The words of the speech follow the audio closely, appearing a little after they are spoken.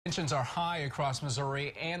Tensions are high across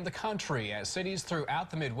Missouri and the country as cities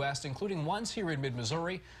throughout the Midwest, including ones here in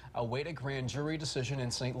mid-Missouri, await a grand jury decision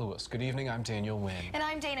in St. Louis. Good evening, I'm Daniel Wynn. And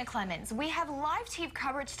I'm Dana Clemens. We have live TV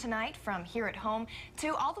coverage tonight from here at home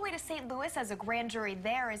to all the way to St. Louis, as a grand jury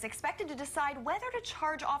there is expected to decide whether to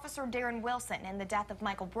charge Officer Darren Wilson in the death of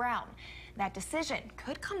Michael Brown. That decision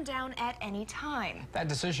could come down at any time. That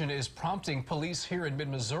decision is prompting police here in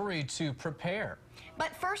mid-Missouri to prepare.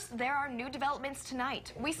 But first, there are new developments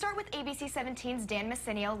tonight. We start with ABC 17's Dan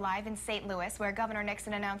Messinio live in St. Louis, where Governor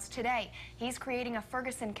Nixon announced today he's creating a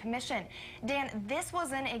Ferguson Commission. Dan, this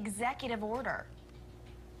was an executive order.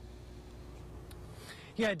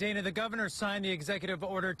 Yeah, Dana, the governor signed the executive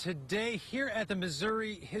order today here at the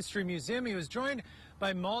Missouri History Museum. He was joined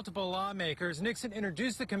by multiple lawmakers. Nixon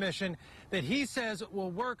introduced the commission that he says will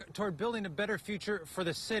work toward building a better future for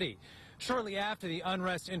the city. Shortly after the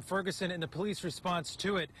unrest in Ferguson and the police response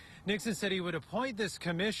to it, Nixon said he would appoint this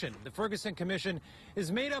commission. The Ferguson Commission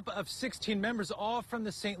is made up of 16 members, all from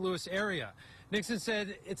the St. Louis area. Nixon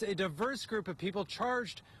said it's a diverse group of people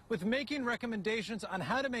charged with making recommendations on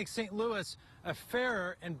how to make St. Louis a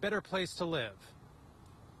fairer and better place to live.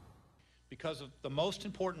 Because of the most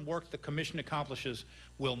important work the commission accomplishes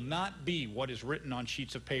will not be what is written on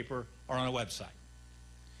sheets of paper or on a website.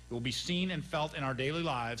 It will be seen and felt in our daily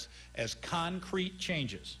lives as concrete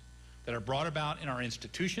changes that are brought about in our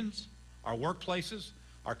institutions, our workplaces,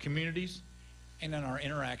 our communities, and in our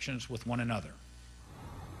interactions with one another.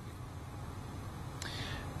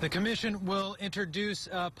 The commission will introduce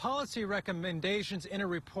policy recommendations in a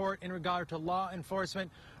report in regard to law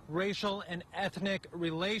enforcement, racial and ethnic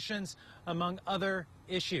relations, among other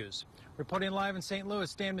issues. Reporting live in St.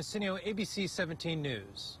 Louis, Dan Messinio, ABC 17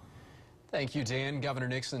 News. Thank you, Dan. Governor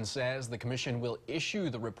Nixon says the commission will issue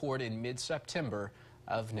the report in mid-September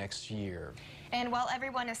of next year. And while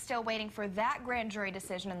everyone is still waiting for that grand jury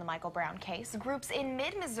decision in the Michael Brown case, groups in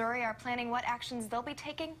mid-Missouri are planning what actions they'll be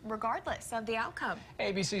taking regardless of the outcome.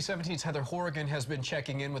 ABC 17's Heather Horrigan has been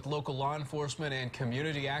checking in with local law enforcement and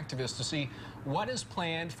community activists to see what is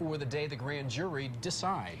planned for the day the grand jury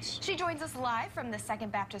decides. She joins us live from the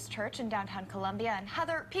Second Baptist Church in downtown Columbia. And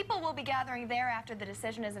Heather, people will be gathering there after the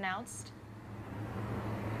decision is announced.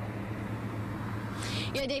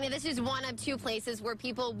 Yeah, Dana, this is one of two places where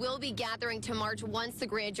people will be gathering to march once the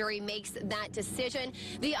grand jury makes that decision.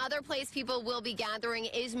 The other place people will be gathering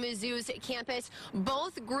is Mizzou's campus.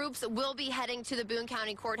 Both groups will be heading to the Boone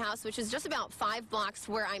County Courthouse, which is just about 5 blocks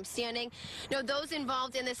where I'm standing. Now, those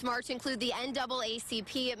involved in this march include the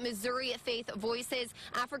NAACP, Missouri Faith Voices,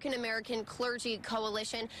 African American Clergy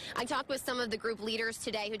Coalition. I talked with some of the group leaders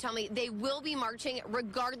today who tell me they will be marching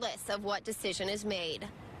regardless of what decision is made.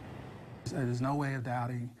 There's no way of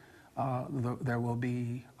doubting there will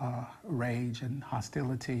be rage and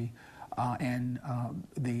hostility and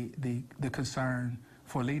the concern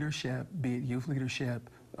for leadership, be it youth leadership,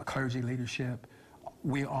 clergy leadership.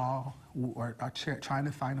 We all are trying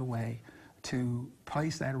to find a way to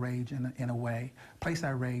place that rage in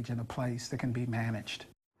a place that can be managed.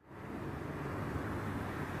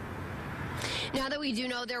 Now that we do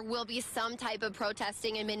know there will be some type of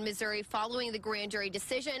protesting in mid-Missouri following the grand jury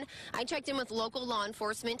decision, I checked in with local law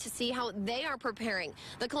enforcement to see how they are preparing.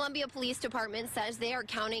 The Columbia Police Department says they are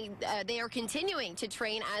continuing to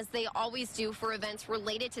train as they always do for events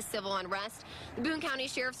related to civil unrest. The Boone County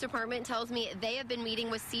Sheriff's Department tells me they have been meeting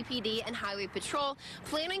with CPD and Highway Patrol,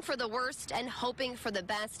 planning for the worst and hoping for the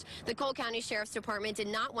best. The Cole County Sheriff's Department did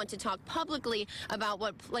not want to talk publicly about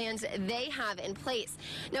what plans they have in place.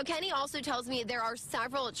 Now, Kenny also tells me there are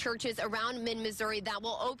several churches around mid-Missouri that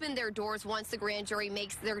will open their doors once the grand jury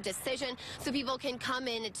makes their decision, so people can come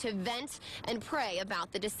in to vent and pray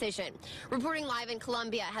about the decision. Reporting live in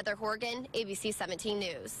Columbia, Heather Horgan, ABC 17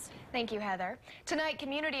 News. Thank you, Heather. Tonight,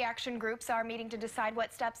 community action groups are meeting to decide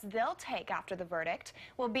what steps they'll take after the verdict.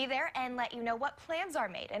 We'll be there and let you know what plans are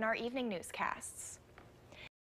made in our evening newscasts.